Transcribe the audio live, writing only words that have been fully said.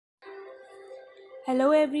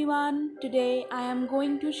Hello everyone, today I am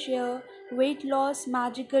going to share weight loss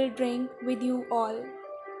magical drink with you all.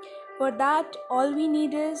 For that all we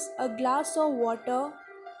need is a glass of water,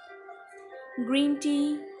 green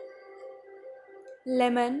tea,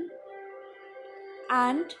 lemon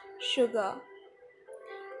and sugar.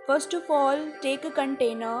 First of all, take a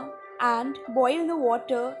container and boil the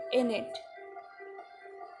water in it.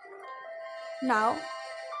 Now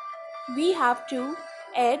we have to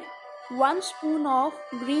add 1 spoon of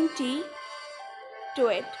green tea to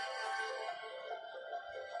it.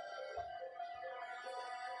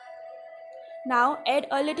 Now add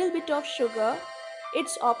a little bit of sugar.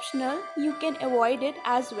 It's optional, you can avoid it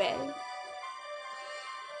as well.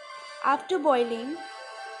 After boiling,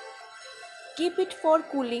 keep it for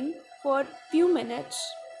cooling for few minutes.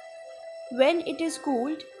 When it is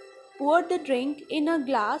cooled, pour the drink in a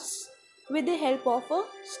glass with the help of a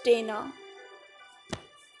strainer.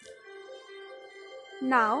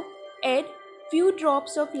 Now add few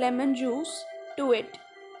drops of lemon juice to it.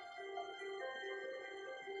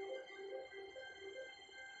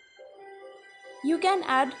 You can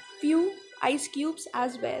add few ice cubes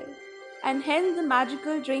as well. And hence the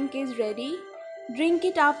magical drink is ready. Drink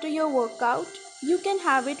it after your workout. You can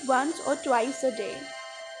have it once or twice a day.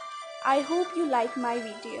 I hope you like my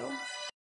video.